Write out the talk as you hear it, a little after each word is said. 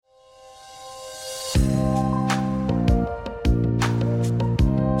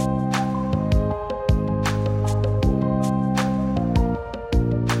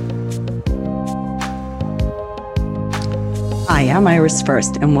I'm Iris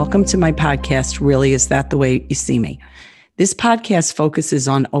First, and welcome to my podcast, Really Is That the Way You See Me? This podcast focuses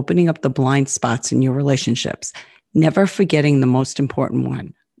on opening up the blind spots in your relationships, never forgetting the most important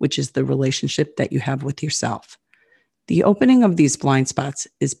one, which is the relationship that you have with yourself. The opening of these blind spots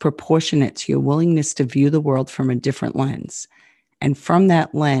is proportionate to your willingness to view the world from a different lens, and from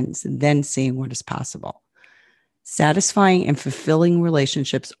that lens, then seeing what is possible. Satisfying and fulfilling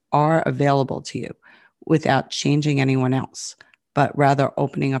relationships are available to you without changing anyone else, but rather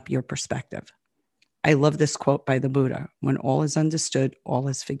opening up your perspective. I love this quote by the Buddha: when all is understood, all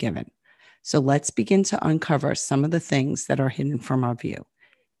is forgiven. So let's begin to uncover some of the things that are hidden from our view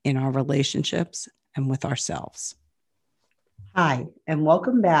in our relationships and with ourselves. Hi, and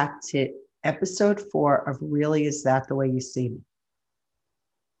welcome back to episode 4 of Really Is That the Way You See Me?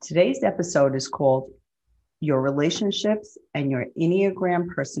 Today's episode is called Your Relationships and Your Enneagram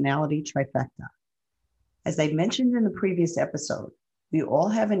Personality Trifecta. As I mentioned in the previous episode, we all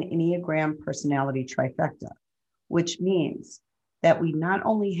have an Enneagram personality trifecta, which means that we not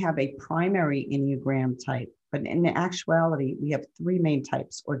only have a primary Enneagram type, but in actuality, we have 3 main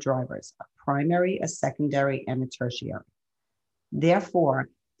types or drivers: a primary, a secondary, and a tertiary. Therefore,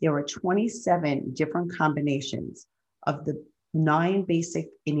 there are 27 different combinations of the 9 basic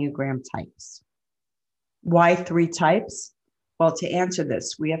Enneagram types. Why 3 types? Well, to answer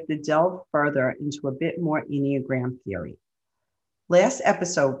this, we have to delve further into a bit more Enneagram theory. Last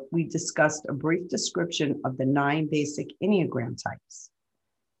episode, we discussed a brief description of the 9 basic Enneagram types.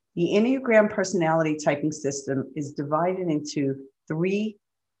 The Enneagram personality typing system is divided into 3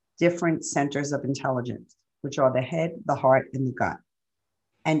 different centers of intelligence, which are the head, the heart, and the gut.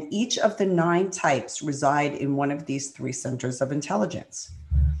 And each of the 9 types reside in one of these 3 centers of intelligence.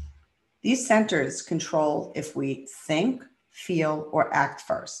 These centers control if we think, feel, or act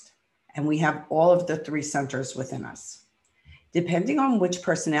first, and we have all of the 3 centers within us. Depending on which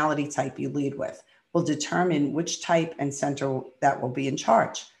personality type you lead with will determine which type and center that will be in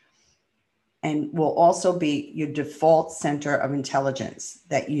charge, and will also be your default center of intelligence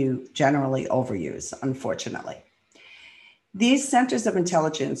that you generally overuse, unfortunately. These centers of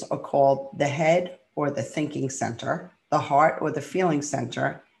intelligence are called the head or the thinking center, the heart or the feeling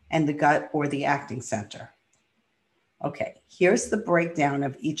center, and the gut or the acting center. Okay, here's the breakdown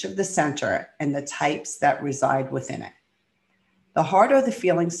of each of the center and the types that reside within it. The heart or the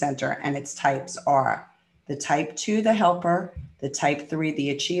feeling center and its types are the type 2, the helper, the type 3, the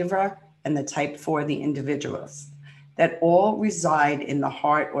achiever, and the type 4, the individualist, that all reside in the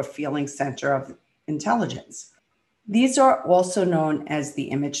heart or feeling center of intelligence. These are also known as the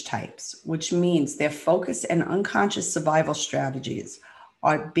image types, which means their focus and unconscious survival strategies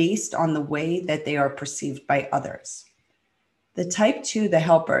are based on the way that they are perceived by others. The type 2, the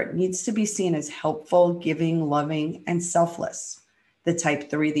helper, needs to be seen as helpful, giving, loving, and selfless. The type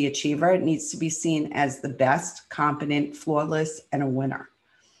 3, the achiever, needs to be seen as the best, competent, flawless, and a winner.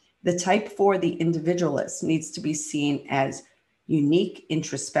 The type 4, the individualist, needs to be seen as unique,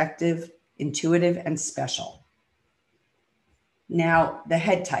 introspective, intuitive, and special. Now, the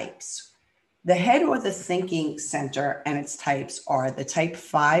head types. The head or the thinking center and its types are the type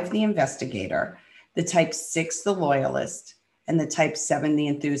 5, the investigator, the type 6, the loyalist, and the type 7, the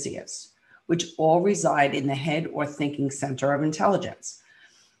enthusiast, which all reside in the head or thinking center of intelligence.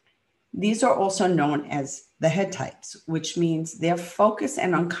 These are also known as the head types, which means their focus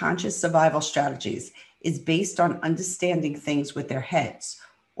and unconscious survival strategies is based on understanding things with their heads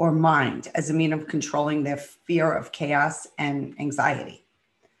or mind as a means of controlling their fear of chaos and anxiety.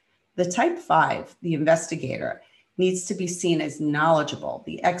 The type 5, the investigator, needs to be seen as knowledgeable,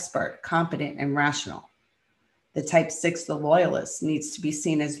 the expert, competent, and rational. The type 6, the loyalist, needs to be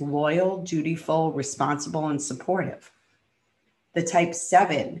seen as loyal, dutiful, responsible, and supportive. The type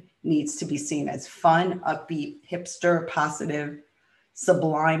 7 needs to be seen as fun, upbeat, hipster, positive,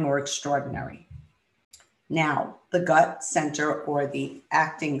 sublime, or extraordinary. Now, the gut center or the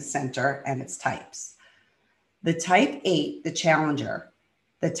acting center and its types. The type 8, the challenger,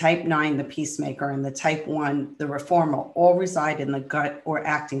 the type 9, the peacemaker, and the type 1, the reformer, all reside in the gut or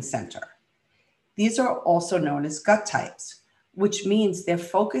acting center. These are also known as gut types, which means their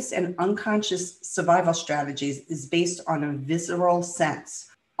focus and unconscious survival strategies is based on a visceral sense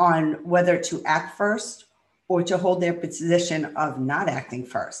on whether to act first or to hold their position of not acting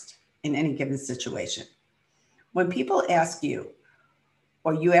first in any given situation. When people ask you,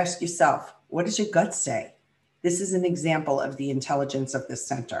 or you ask yourself, what does your gut say? This is an example of the intelligence of this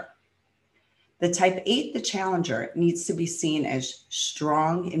center. The type 8, the challenger, needs to be seen as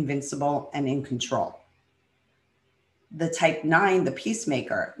strong, invincible, and in control. The type 9, the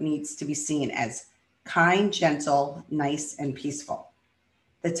peacemaker, needs to be seen as kind, gentle, nice, and peaceful.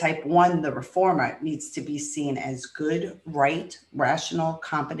 The type 1, the reformer, needs to be seen as good, right, rational,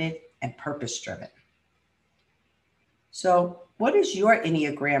 competent, and purpose driven. So, what is your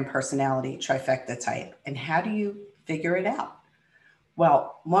Enneagram personality trifecta type, and how do you figure it out?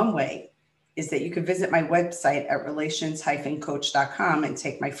 Well, one way is that you can visit my website at relations-coach.com and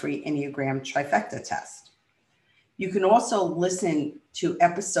take my free Enneagram trifecta test. You can also listen to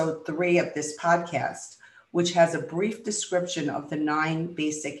episode 3 of this podcast, which has a brief description of the 9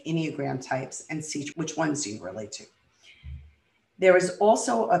 basic Enneagram types and see which ones you relate to. There is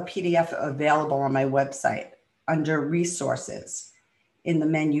also a PDF available on my website under resources in the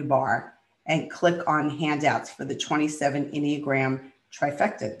menu bar, and click on handouts for the 27 Enneagram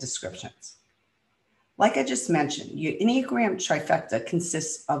trifecta descriptions. Like I just mentioned, your Enneagram trifecta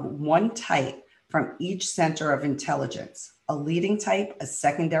consists of one type from each center of intelligence, a leading type, a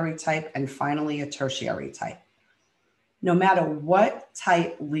secondary type, and finally a tertiary type. No matter what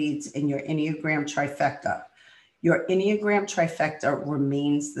type leads in your Enneagram trifecta, your Enneagram trifecta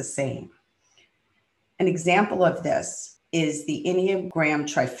remains the same. An example of this is the Enneagram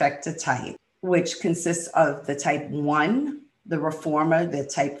trifecta type, which consists of the type 1, the reformer, the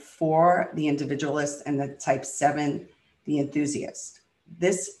type 4, the individualist, and the type 7, the enthusiast.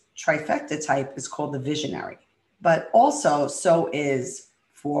 This trifecta type is called the visionary, but also so is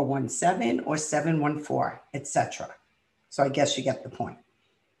 417 or 714, etc. So I guess you get the point.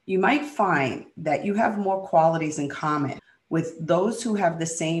 You might find that you have more qualities in common with those who have the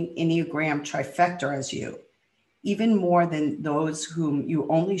same Enneagram trifecta as you, even more than those whom you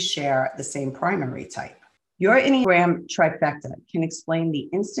only share the same primary type. Your Enneagram trifecta can explain the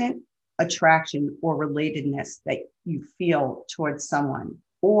instant attraction or relatedness that you feel towards someone,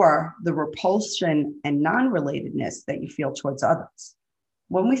 or the repulsion and non-relatedness that you feel towards others.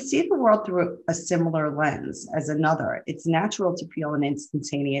 When we see the world through a similar lens as another, it's natural to feel an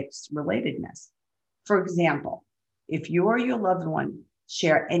instantaneous relatedness. For example, if you or your loved one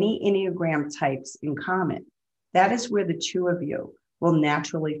share any Enneagram types in common, that is where the two of you will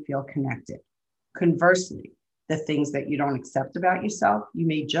naturally feel connected. Conversely, the things that you don't accept about yourself, you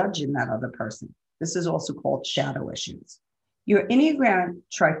may judge in that other person. This is also called shadow issues. Your Enneagram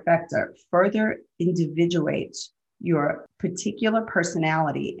trifecta further individuates your particular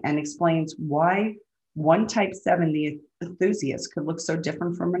personality and explains why one type 7, the enthusiast, could look so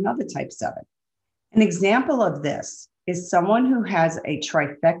different from another type 7. An example of this is someone who has a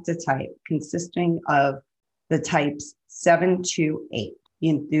trifecta type consisting of the types 7, 2, 8, the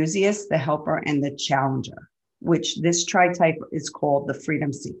enthusiast, the helper, and the challenger, which this tri-type is called the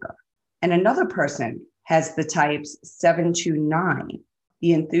freedom seeker. And another person has the types 7, 2, 9,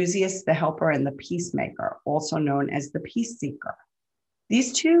 the enthusiast, the helper, and the peacemaker, also known as the peace seeker.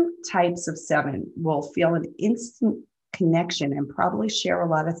 These two types of 7 will feel an instant connection and probably share a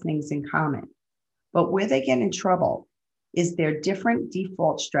lot of things in common. But where they get in trouble is their different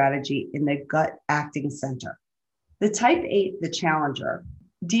default strategy in the gut acting center. The type 8, the challenger,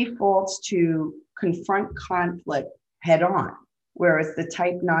 defaults to confront conflict head on, whereas the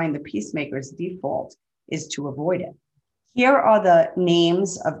type 9, the peacemaker's default is to avoid it. Here are the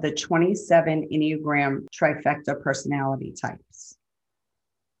names of the 27 Enneagram trifecta personality types.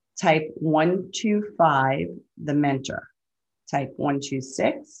 Type 125, the mentor. Type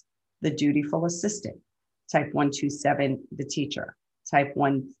 126, the dutiful assistant. Type 127, the teacher. Type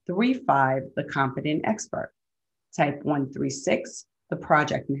 135, the competent expert. Type 136, the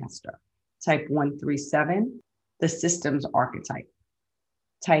project master. Type 137, the systems archetype.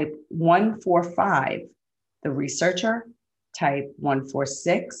 Type 145, the researcher. Type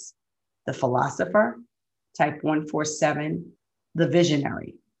 146, the philosopher. Type 147, the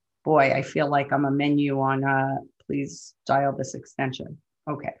visionary. Boy, I feel like I'm a menu on please dial this extension.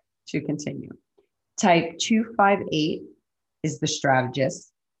 Okay, to continue. Type 258 is the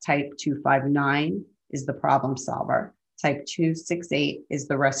strategist. Type 259 is the problem solver. Type 268 is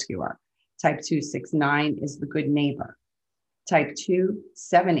the rescuer. Type 269 is the good neighbor. Type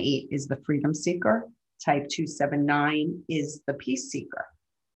 278 is the freedom seeker. Type 279 is the peace seeker.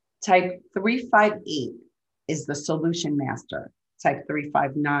 Type 358 is the solution master. Type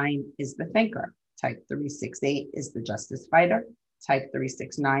 359 is the thinker. Type 368 is the justice fighter. Type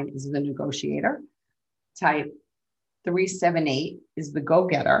 369 is the negotiator. Type 378 is the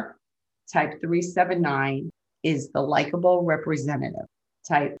go-getter. Type 379 is the likable representative.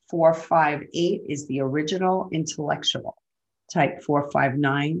 Type 458 is the original intellectual. Type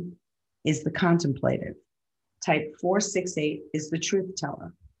 459 is the contemplative. Type 468 is the truth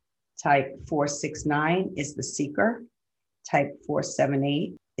teller. Type 469 is the seeker. Type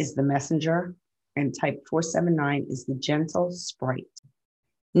 478 is the messenger. and type 479 is the gentle sprite.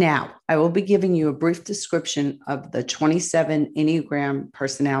 Now, I will be giving you a brief description of the 27 Enneagram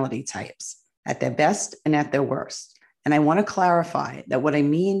personality types at their best and at their worst. And I want to clarify that what I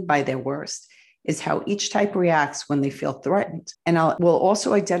mean by their worst is how each type reacts when they feel threatened. And we'll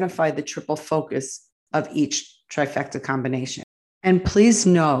also identify the triple focus of each trifecta combination. And please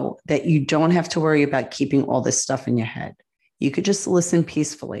know that you don't have to worry about keeping all this stuff in your head. You could just listen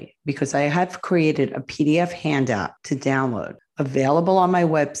peacefully because I have created a PDF handout to download available on my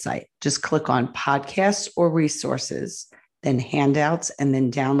website. Just click on podcasts or resources, then handouts, and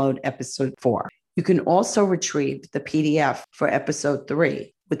then download episode 4. You can also retrieve the PDF for episode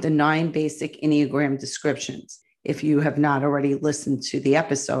 3 with the 9 basic Enneagram descriptions if you have not already listened to the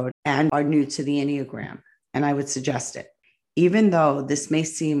episode and are new to the Enneagram, and I would suggest it. Even though this may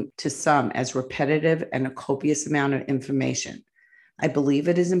seem to some as repetitive and a copious amount of information, I believe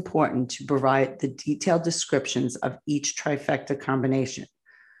it is important to provide the detailed descriptions of each trifecta combination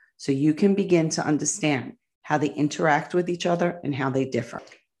so you can begin to understand how they interact with each other and how they differ,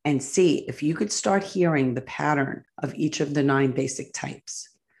 and see if you could start hearing the pattern of each of the 9 basic types.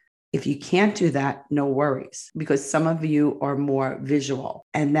 If you can't do that, no worries, because some of you are more visual,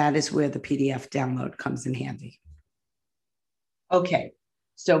 and that is where the PDF download comes in handy. Okay,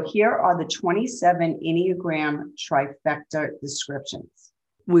 so here are the 27 Enneagram trifecta descriptions.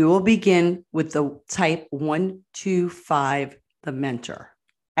 We will begin with the type 1, 2, 5, the mentor.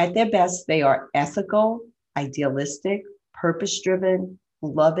 At their best, they are ethical, idealistic, purpose-driven,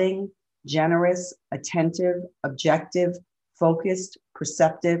 loving, generous, attentive, objective, focused,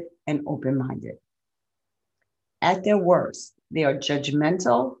 perceptive, and open-minded. At their worst, they are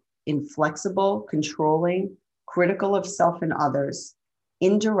judgmental, inflexible, controlling, critical of self and others,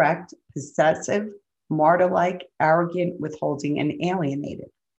 indirect, possessive, martyr-like, arrogant, withholding, and alienated.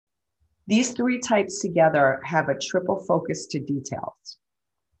 These 3 types together have a triple focus to details.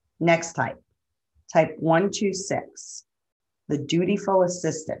 Next type 126, the dutiful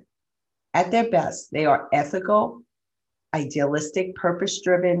assistant. At their best, they are ethical, idealistic,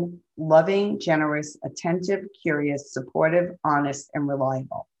 purpose-driven, loving, generous, attentive, curious, supportive, honest, and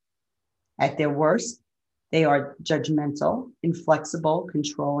reliable. At their worst, they are judgmental, inflexible,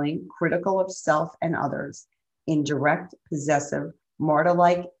 controlling, critical of self and others, indirect, possessive,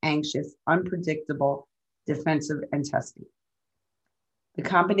 martyr-like, anxious, unpredictable, defensive, and testy. The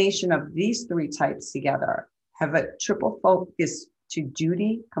combination of these 3 types together have a triple focus to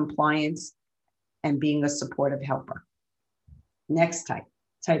duty, compliance, and being a supportive helper. Next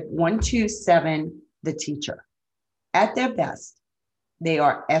type 127, the teacher. At their best, they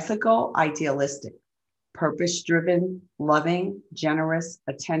are ethical, idealistic, purpose-driven, loving, generous,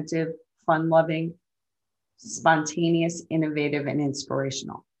 attentive, fun-loving, spontaneous, innovative, and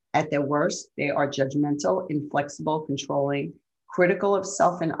inspirational. At their worst, they are judgmental, inflexible, controlling, critical of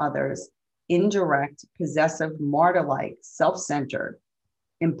self and others, indirect, possessive, martyr-like, self-centered,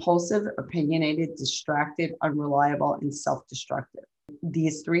 impulsive, opinionated, distracted, unreliable, and self-destructive.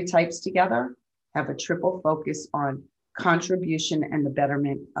 These 3 types together have a triple focus on contribution and the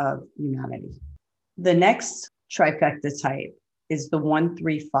betterment of humanity. The next trifecta type is the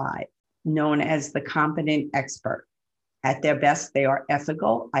 135, known as the competent expert. At their best, they are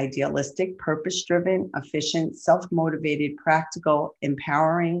ethical, idealistic, purpose-driven, efficient, self-motivated, practical,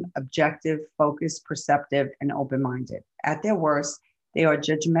 empowering, objective, focused, perceptive, and open-minded. At their worst, they are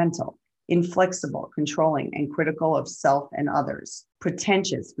judgmental, inflexible, controlling, and critical of self and others,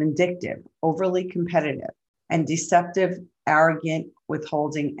 pretentious, vindictive, overly competitive, and deceptive, arrogant,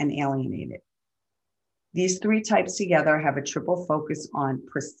 withholding, and alienated. These 3 types together have a triple focus on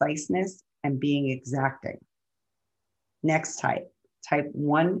preciseness and being exacting. Next type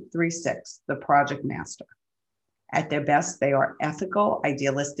 136, the project master. At their best, they are ethical,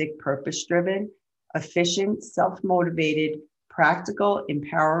 idealistic, purpose-driven, efficient, self-motivated, practical,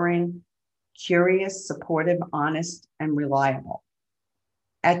 empowering, curious, supportive, honest, and reliable.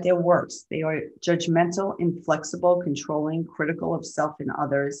 At their worst, they are judgmental, inflexible, controlling, critical of self and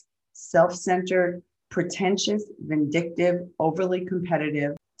others, self-centered, pretentious, vindictive, overly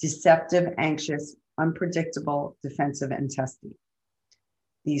competitive, deceptive, anxious, unpredictable, defensive, and testy.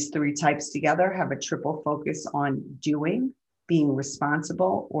 These 3 types together have a triple focus on doing, being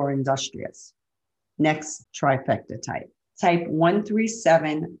responsible, or industrious. Next trifecta type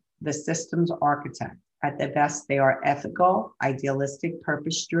 137, the systems architect. At their best, they are ethical, idealistic,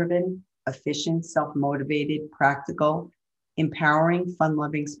 purpose-driven, efficient, self-motivated, practical, empowering,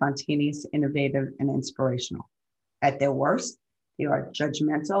 fun-loving, spontaneous, innovative, and inspirational. At their worst, they are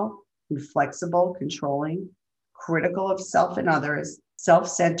judgmental, inflexible, controlling, critical of self and others,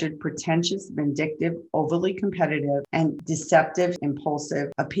 self-centered, pretentious, vindictive, overly competitive, and deceptive,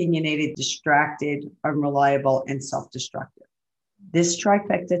 impulsive, opinionated, distracted, unreliable, and self-destructive. This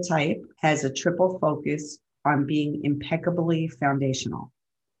trifecta type has a triple focus on being impeccably foundational.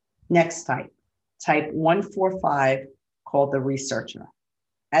 Next type 145, called the researcher.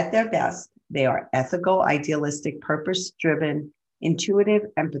 At their best, they are ethical, idealistic, purpose-driven, intuitive,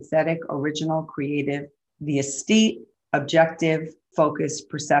 empathetic, original, creative, the aesthete, objective, focused,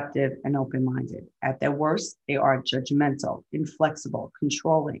 perceptive, and open-minded. At their worst, they are judgmental, inflexible,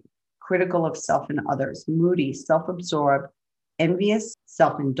 controlling, critical of self and others, moody, self-absorbed, envious,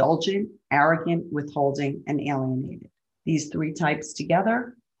 self-indulgent, arrogant, withholding, and alienated. These three types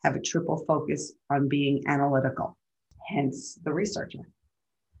together have a triple focus on being analytical, hence the researcher.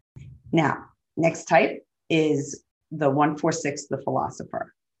 Now, next type is the 146, the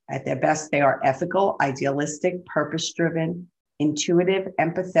philosopher. At their best, they are ethical, idealistic, purpose-driven, intuitive,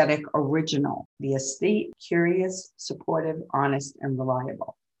 empathetic, original, the aesthete, curious, supportive, honest, and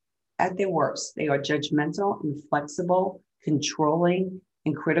reliable. At their worst, they are judgmental, inflexible, controlling,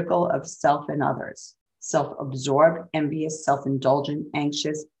 and critical of self and others, self-absorbed, envious, self-indulgent,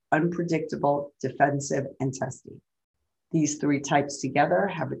 anxious, unpredictable, defensive, and testy. These three types together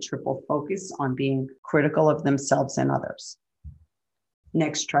have a triple focus on being critical of themselves and others.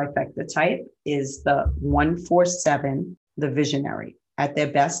 Next trifecta type is the 147, the visionary. At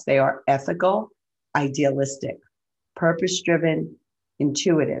their best, they are ethical, idealistic, purpose-driven,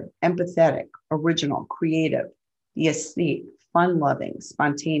 intuitive, empathetic, original, creative, the aesthete, fun-loving,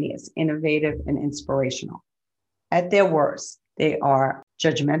 spontaneous, innovative, and inspirational. At their worst, they are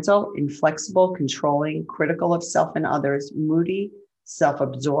judgmental, inflexible, controlling, critical of self and others, moody,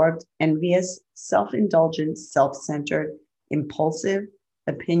 self-absorbed, envious, self-indulgent, self-centered, impulsive,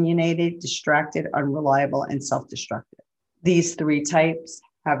 opinionated, distracted, unreliable, and self-destructive. These three types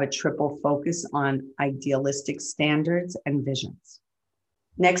have a triple focus on idealistic standards and visions.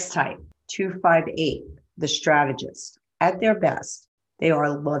 Next type, 258, the strategist. At their best, they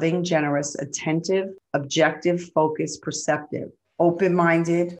are loving, generous, attentive, objective, focused, perceptive,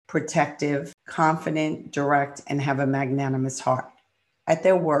 open-minded, protective, confident, direct, and have a magnanimous heart. At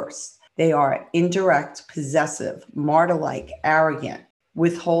their worst, they are indirect, possessive, martyr-like, arrogant,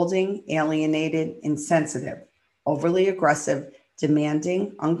 withholding, alienated, insensitive, overly aggressive,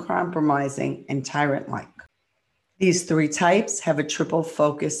 demanding, uncompromising, and tyrant-like. These three types have a triple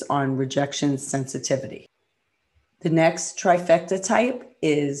focus on rejection sensitivity. The next trifecta type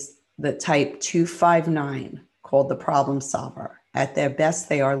is the type 259, called the problem solver. At their best,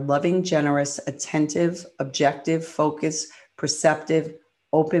 they are loving, generous, attentive, objective, focused, perceptive,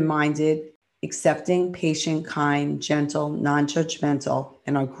 open-minded, accepting, patient, kind, gentle, non-judgmental,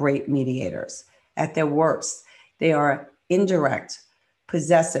 and are great mediators. At their worst, they are indirect,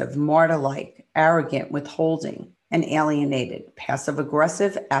 possessive, martyr-like, arrogant, withholding, and alienated,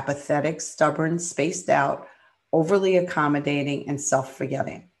 passive-aggressive, apathetic, stubborn, spaced out, overly accommodating, and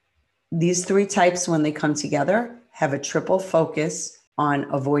self-forgetting. These three types, when they come together, have a triple focus on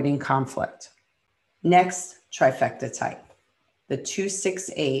avoiding conflict. Next trifecta type, the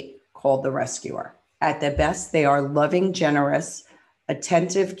 268, called the rescuer. At their best, they are loving, generous,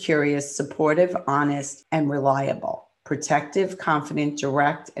 attentive, curious, supportive, honest, and reliable, protective, confident,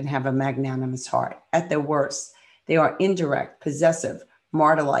 direct, and have a magnanimous heart. At their worst, they are indirect, possessive,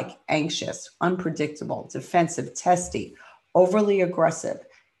 martyr-like, anxious, unpredictable, defensive, testy, overly aggressive,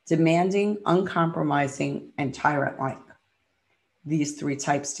 demanding, uncompromising, and tyrant-like. These three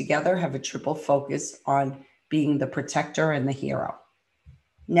types together have a triple focus on being the protector and the hero.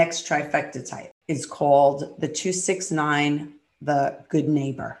 Next trifecta type is called the 269, the good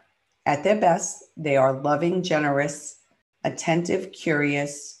neighbor. At their best, they are loving, generous, attentive,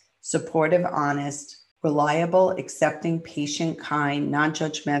 curious, supportive, honest, reliable, accepting, patient, kind,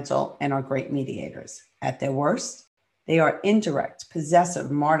 non-judgmental, and are great mediators. At their worst, they are indirect,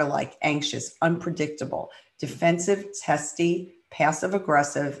 possessive, martyr-like, anxious, unpredictable, defensive, testy,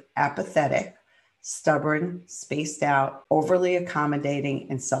 passive-aggressive, apathetic, stubborn, spaced out, overly accommodating,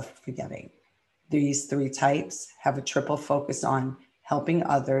 and self-forgetting. These three types have a triple focus on helping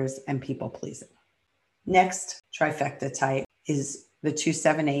others and people-pleasing. Next trifecta type is the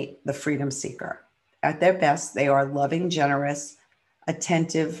 278, the freedom seeker. At their best, they are loving, generous,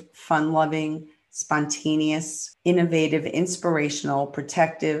 attentive, fun-loving, spontaneous, innovative, inspirational,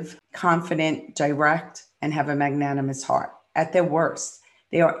 protective, confident, direct, and have a magnanimous heart. At their worst,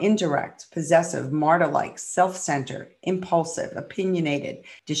 they are indirect, possessive, martyr-like, self-centered, impulsive, opinionated,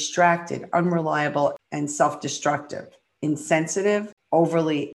 distracted, unreliable, and self-destructive, insensitive,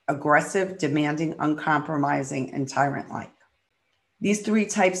 overly aggressive, demanding, uncompromising, and tyrant-like. These three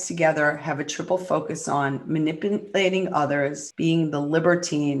types together have a triple focus on manipulating others, being the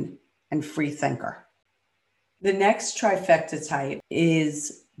libertine and free thinker. The next trifecta type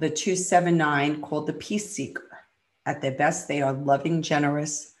is the 279, called the peace seeker. At their best, they are loving,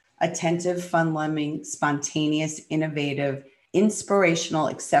 generous, attentive, fun-loving, spontaneous, innovative, inspirational,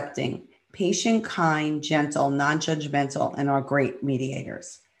 accepting, patient, kind, gentle, non-judgmental, and are great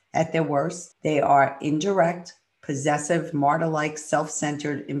mediators. At their worst, they are indirect, possessive, martyr-like,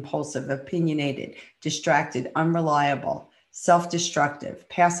 self-centered, impulsive, opinionated, distracted, unreliable, self-destructive,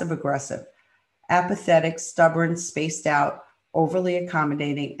 passive-aggressive, apathetic, stubborn, spaced out, overly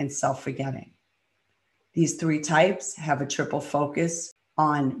accommodating, and self-forgetting. These three types have a triple focus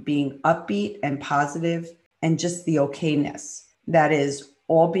on being upbeat and positive and just the okayness. That is,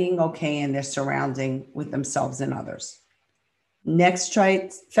 all being okay in their surrounding with themselves and others. Next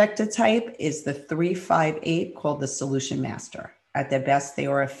trifecta type is the 358, called the solution master. At their best, they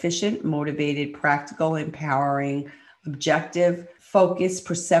are efficient, motivated, practical, empowering, objective, focused,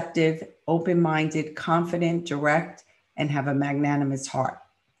 perceptive, open-minded, confident, direct, and have a magnanimous heart.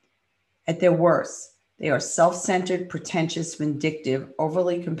 At their worst, they are self-centered, pretentious, vindictive,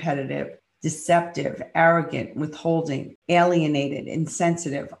 overly competitive, deceptive, arrogant, withholding, alienated,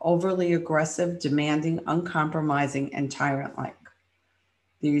 insensitive, overly aggressive, demanding, uncompromising, and tyrant-like.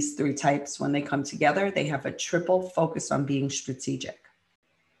 These three types, when they come together, they have a triple focus on being strategic.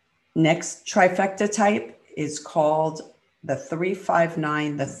 Next trifecta type is called the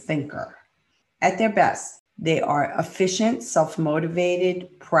 359, the thinker. At their best, they are efficient,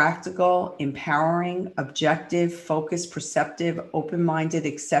 self-motivated, practical, empowering, objective, focused, perceptive, open-minded,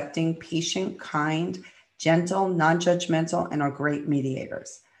 accepting, patient, kind, gentle, non-judgmental, and are great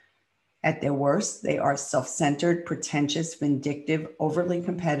mediators. At their worst, they are self-centered, pretentious, vindictive, overly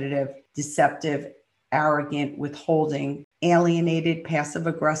competitive, deceptive, arrogant, withholding, alienated,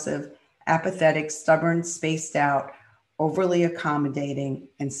 passive-aggressive, apathetic, stubborn, spaced out, overly accommodating,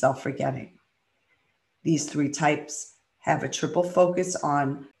 and self-forgetting. These three types have a triple focus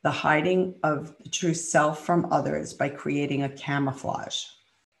on the hiding of the true self from others by creating a camouflage.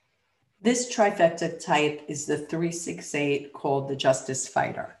 This trifecta type is the 368, called the justice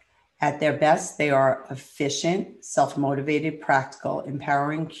fighter. At their best, they are efficient, self-motivated, practical,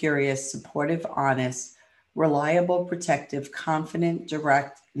 empowering, curious, supportive, honest, reliable, protective, confident,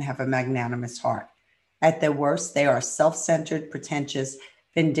 direct, and have a magnanimous heart. At their worst, they are self-centered, pretentious,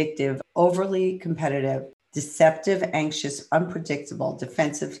 vindictive, overly competitive, deceptive, anxious, unpredictable,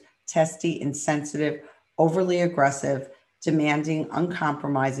 defensive, testy, insensitive, overly aggressive, demanding,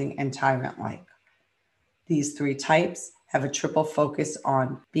 uncompromising, and tyrant-like. These three types have a triple focus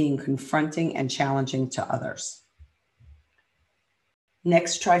on being confronting and challenging to others.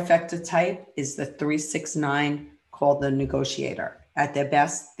 Next trifecta type is the 369, called the negotiator. At their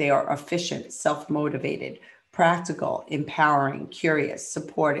best, they are efficient, self-motivated, practical, empowering, curious,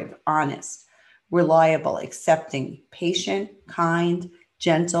 supportive, honest, reliable, accepting, patient, kind,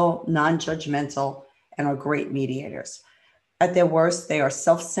 gentle, non-judgmental, and are great mediators. At their worst, they are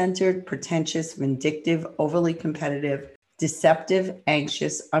self-centered, pretentious, vindictive, overly competitive, deceptive,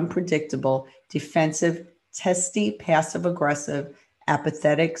 anxious, unpredictable, defensive, testy, passive-aggressive,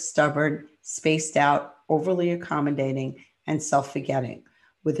 apathetic, stubborn, spaced out, overly accommodating, and self-forgetting,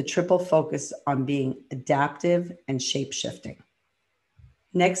 with a triple focus on being adaptive and shape-shifting.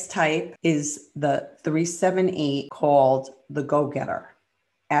 Next type is the 378, called the go-getter.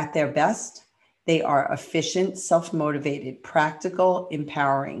 At their best, they are efficient, self-motivated, practical,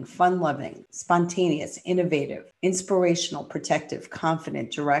 empowering, fun-loving, spontaneous, innovative, inspirational, protective,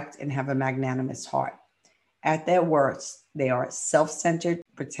 confident, direct, and have a magnanimous heart. At their worst, they are self-centered,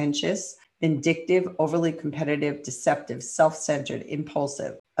 pretentious, vindictive, overly competitive, deceptive, self-centered,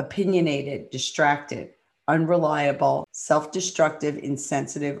 impulsive, opinionated, distracted, unreliable, self-destructive,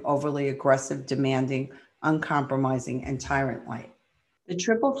 insensitive, overly aggressive, demanding, uncompromising, and tyrant-like. The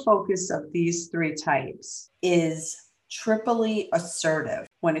triple focus of these three types is triply assertive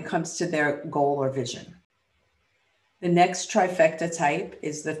when it comes to their goal or vision. The next trifecta type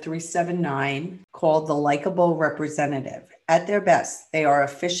is the 379, called the likable representative. At their best, they are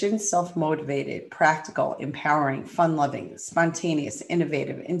efficient, self-motivated, practical, empowering, fun-loving, spontaneous,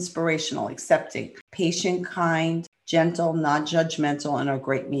 innovative, inspirational, accepting, patient, kind, gentle, non-judgmental, and are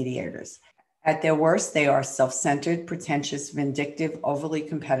great mediators. At their worst, they are self-centered, pretentious, vindictive, overly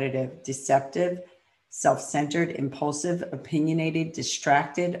competitive, deceptive, self-centered, impulsive, opinionated,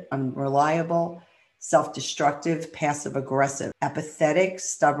 distracted, unreliable, self-destructive, passive-aggressive, apathetic,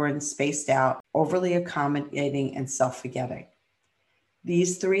 stubborn, spaced out, overly accommodating, and self-forgetting.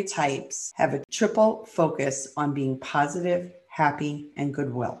 These three types have a triple focus on being positive, happy, and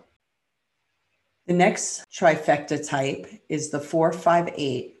goodwill. The next trifecta type is the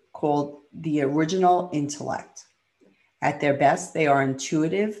 458, called the original intellect. At their best, they are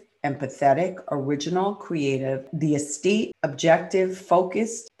intuitive, empathetic, original, creative, the aesthete, objective,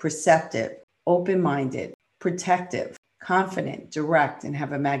 focused, perceptive, open-minded, protective, confident, direct, and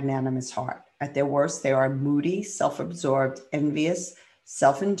have a magnanimous heart. At their worst, they are moody, self-absorbed, envious,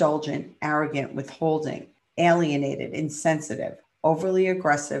 self-indulgent, arrogant, withholding, alienated, insensitive, overly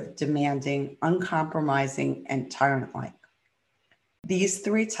aggressive, demanding, uncompromising, and tyrant-like. These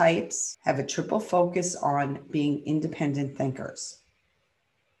three types have a triple focus on being independent thinkers.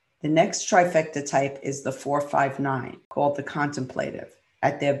 The next trifecta type is the 459, called the contemplative.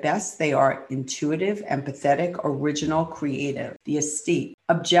 At their best, they are intuitive, empathetic, original, creative, the aesthete,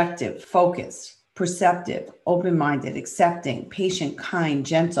 objective, focused, perceptive, open-minded, accepting, patient, kind,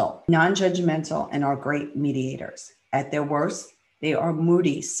 gentle, non-judgmental, and are great mediators. At their worst, they are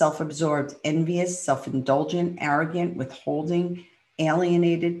moody, self-absorbed, envious, self-indulgent, arrogant, withholding,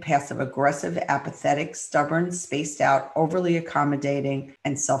 alienated, passive-aggressive, apathetic, stubborn, spaced out, overly accommodating,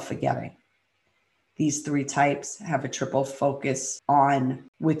 and self-forgetting. These three types have a triple focus on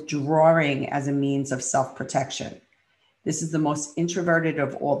withdrawing as a means of self-protection. This is the most introverted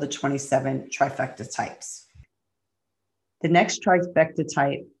of all the 27 trifecta types. The next trifecta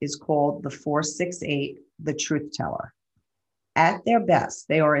type is called the 468, the truth teller. At their best,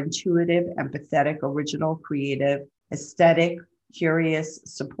 they are intuitive, empathetic, original, creative, aesthetic, curious,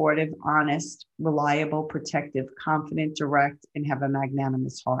 supportive, honest, reliable, protective, confident, direct, and have a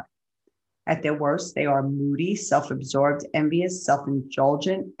magnanimous heart. At their worst, they are moody, self-absorbed, envious,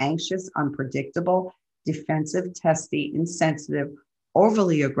 self-indulgent, anxious, unpredictable, defensive, testy, insensitive,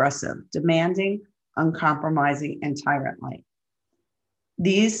 overly aggressive, demanding, uncompromising, and tyrant-like.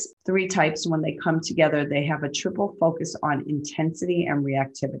 These three types, when they come together, they have a triple focus on intensity and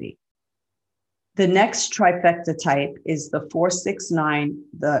reactivity. The next trifecta type is the 469,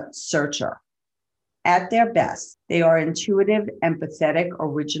 the searcher. At their best, they are intuitive, empathetic,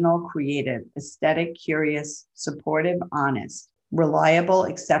 original, creative, aesthetic, curious, supportive, honest, reliable,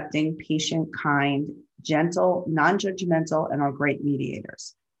 accepting, patient, kind, gentle, non-judgmental, and are great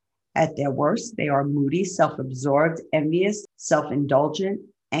mediators. At their worst, they are moody, self-absorbed, envious, self-indulgent,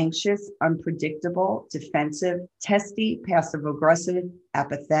 anxious, unpredictable, defensive, testy, passive-aggressive,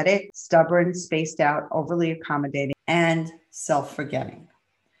 apathetic, stubborn, spaced out, overly accommodating, and self-forgetting.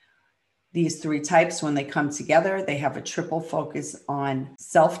 These three types, when they come together, they have a triple focus on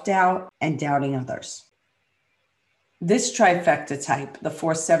self-doubt and doubting others. This trifecta type, the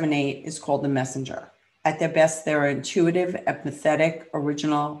 478, is called the messenger. At their best, they're intuitive, empathetic,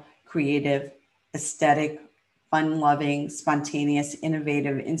 original, creative, aesthetic, fun-loving, spontaneous,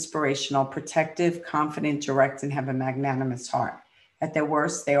 innovative, inspirational, protective, confident, direct, and have a magnanimous heart. At their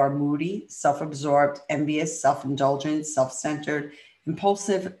worst, they are moody, self-absorbed, envious, self-indulgent, self-centered,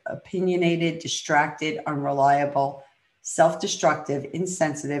 impulsive, opinionated, distracted, unreliable, self-destructive,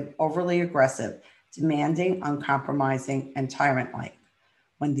 insensitive, overly aggressive, demanding, uncompromising, and tyrant-like.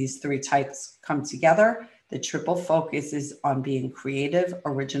 When these three types come together, the triple focus is on being creative,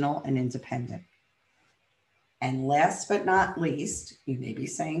 original, and independent. And last but not least, you may be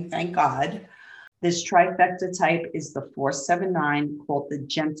saying, thank God, this trifecta type is the 479, called the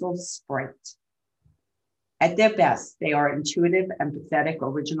gentle sprite. At their best, they are intuitive, empathetic,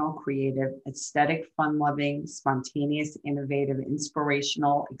 original, creative, aesthetic, fun-loving, spontaneous, innovative,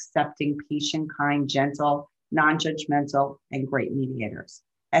 inspirational, accepting, patient, kind, gentle, non-judgmental, and great mediators.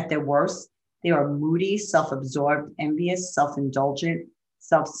 At their worst, they are moody, self-absorbed, envious, self-indulgent,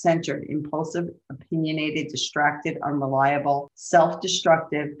 self-centered, impulsive, opinionated, distracted, unreliable,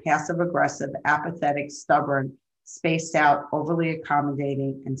 self-destructive, passive-aggressive, apathetic, stubborn, spaced out, overly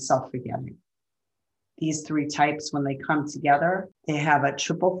accommodating, and self-forgetting. These three types, when they come together, they have a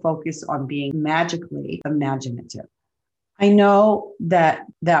triple focus on being magically imaginative. I know that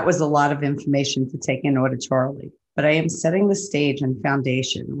was a lot of information to take in auditorily, but I am setting the stage and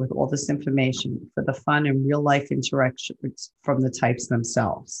foundation with all this information for the fun and real life interactions from the types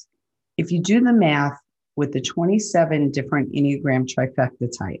themselves. If you do the math with the 27 different Enneagram trifecta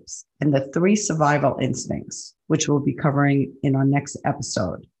types and the 3 survival instincts, which we'll be covering in our next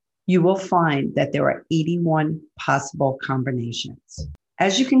episode, you will find that there are 81 possible combinations.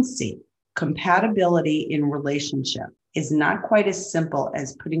 As you can see, compatibility in relationship is not quite as simple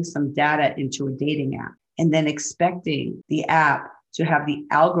as putting some data into a dating app and then expecting the app to have the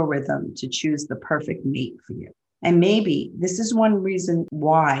algorithm to choose the perfect mate for you. And maybe this is one reason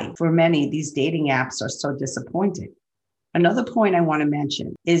why, for many, these dating apps are so disappointing. Another point I want to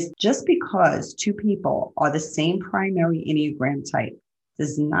mention is just because because two people are the same primary Enneagram type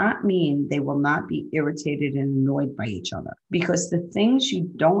does not mean they will not be irritated and annoyed by each other, because the things you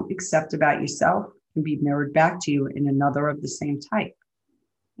don't accept about yourself can be mirrored back to you in another of the same type.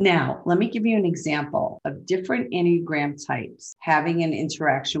 Now, let me give you an example of different Enneagram types having an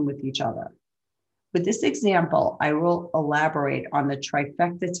interaction with each other. With this example, I will elaborate on the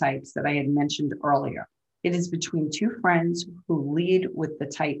trifecta types that I had mentioned earlier. It is between two friends who lead with the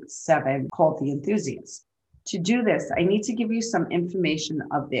type 7 called the enthusiast. To do this, I need to give you some information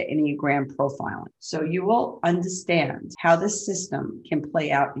of their Enneagram profiling, so you will understand how this system can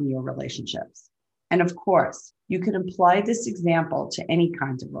play out in your relationships. And of course, you can apply this example to any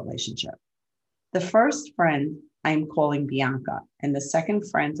kind of relationship. The first friend I am calling Bianca, and the second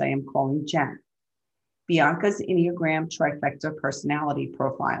friend I am calling Jen. Bianca's Enneagram trifecta personality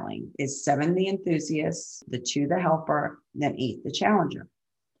profiling is 7 the enthusiast, the 2 the helper, then 8 the challenger.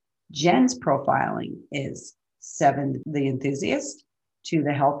 Jen's profiling is 7 the enthusiast, 2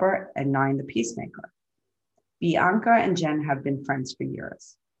 the helper, and 9 the peacemaker. Bianca and Jen have been friends for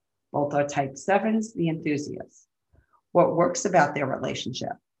years. Both are type 7s, the enthusiasts. What works about their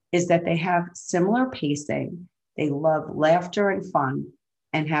relationship is that they have similar pacing, they love laughter and fun,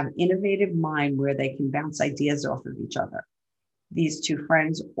 and have innovative mind where they can bounce ideas off of each other. These two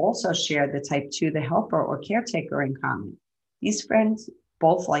friends also share the type 2, the helper or caretaker, in common. These friends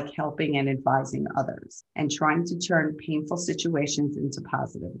both like helping and advising others and trying to turn painful situations into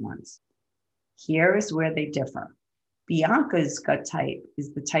positive ones. Here is where they differ. Bianca's gut type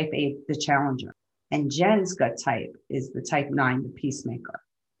is the type 8, the challenger, and Jen's gut type is the type 9, the peacemaker.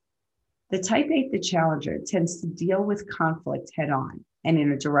 The type 8, the challenger, tends to deal with conflict head on and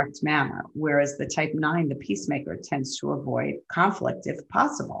in a direct manner, whereas the type 9, the peacemaker, tends to avoid conflict if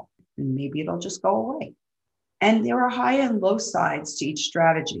possible, and maybe it'll just go away. And there are high and low sides to each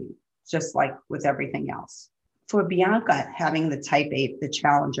strategy, just like with everything else. For Bianca, having the type 8, the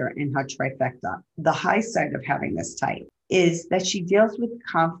challenger, in her trifecta, the high side of having this type is that she deals with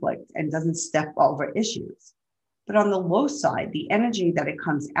conflict and doesn't step over issues. But on the low side, the energy that it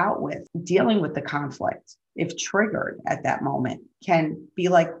comes out with, dealing with the conflict, if triggered at that moment, can be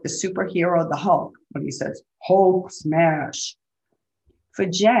like the superhero, the Hulk, when he says, Hulk smash. For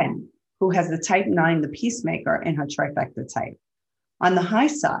Jen, who has the type 9, the peacemaker, in her trifecta type, on the high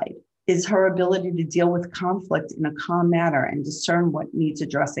side is her ability to deal with conflict in a calm manner and discern what needs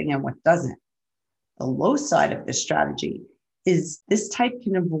addressing and what doesn't. The low side of this strategy is this type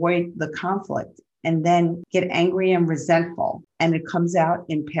can avoid the conflict and then get angry and resentful, and it comes out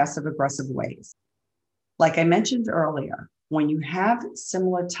in passive aggressive ways. Like I mentioned earlier, when you have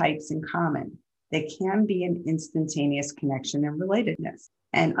similar types in common, there can be an instantaneous connection and relatedness.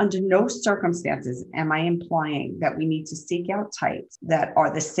 And under no circumstances am I implying that we need to seek out types that are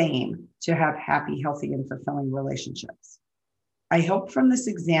the same to have happy, healthy, and fulfilling relationships. I hope from this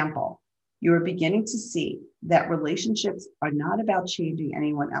example, you are beginning to see that relationships are not about changing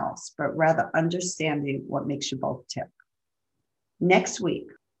anyone else, but rather understanding what makes you both tick. Next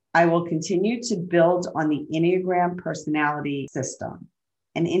week, I will continue to build on the Enneagram personality system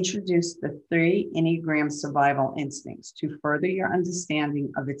and introduce the 3 Enneagram survival instincts to further your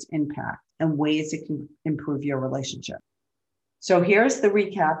understanding of its impact and ways it can improve your relationship. So here's the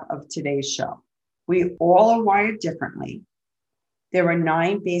recap of today's show. We all are wired differently. There are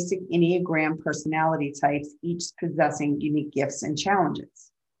 9 basic Enneagram personality types, each possessing unique gifts and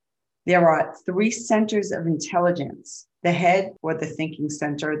challenges. There are 3 centers of intelligence: the head or the thinking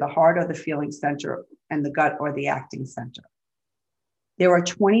center, the heart or the feeling center, and the gut or the acting center. There are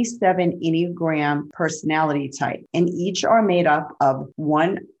 27 Enneagram personality types, and each are made up of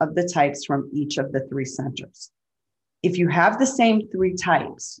one of the types from each of the 3 centers. If you have the same 3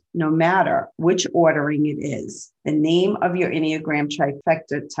 types, no matter which ordering it is, the name of your Enneagram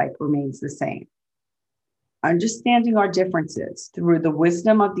trifecta type remains the same. Understanding our differences through the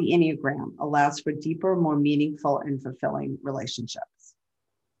wisdom of the Enneagram allows for deeper, more meaningful, and fulfilling relationships.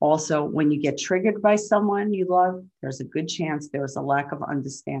 Also, when you get triggered by someone you love, there's a good chance there's a lack of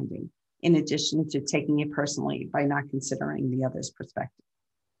understanding, in addition to taking it personally by not considering the other's perspective.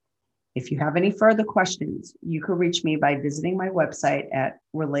 If you have any further questions, you can reach me by visiting my website at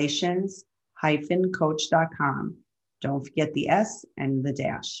relations-coach.com. Don't forget the S and the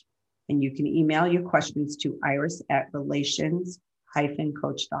dash. And you can email your questions to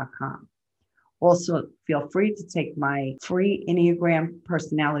iris@relations-coach.com. Also, feel free to take my free Enneagram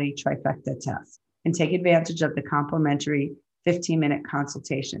personality trifecta test and take advantage of the complimentary 15-minute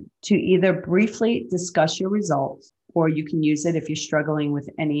consultation to either briefly discuss your results, or you can use it if you're struggling with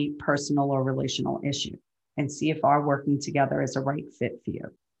any personal or relational issue and see if our working together is a right fit for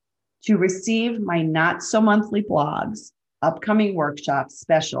you. To receive my not so monthly blogs, upcoming workshops,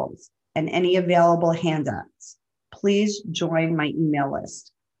 specials, and any available handouts, please join my email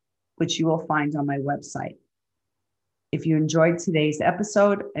list, which you will find on my website. If you enjoyed today's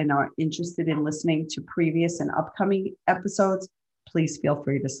episode and are interested in listening to previous and upcoming episodes, please feel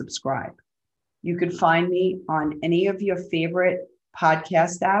free to subscribe. You can find me on any of your favorite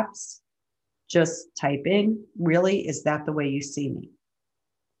podcast apps. Just type in, really, is that the way you see me?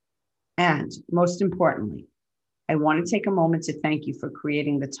 And most importantly, I want to take a moment to thank you for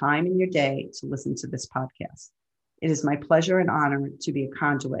creating the time in your day to listen to this podcast. It is my pleasure and honor to be a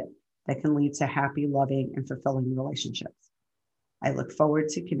conduit that can lead to happy, loving, and fulfilling relationships. I look forward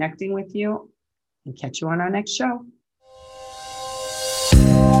to connecting with you and catch you on our next show.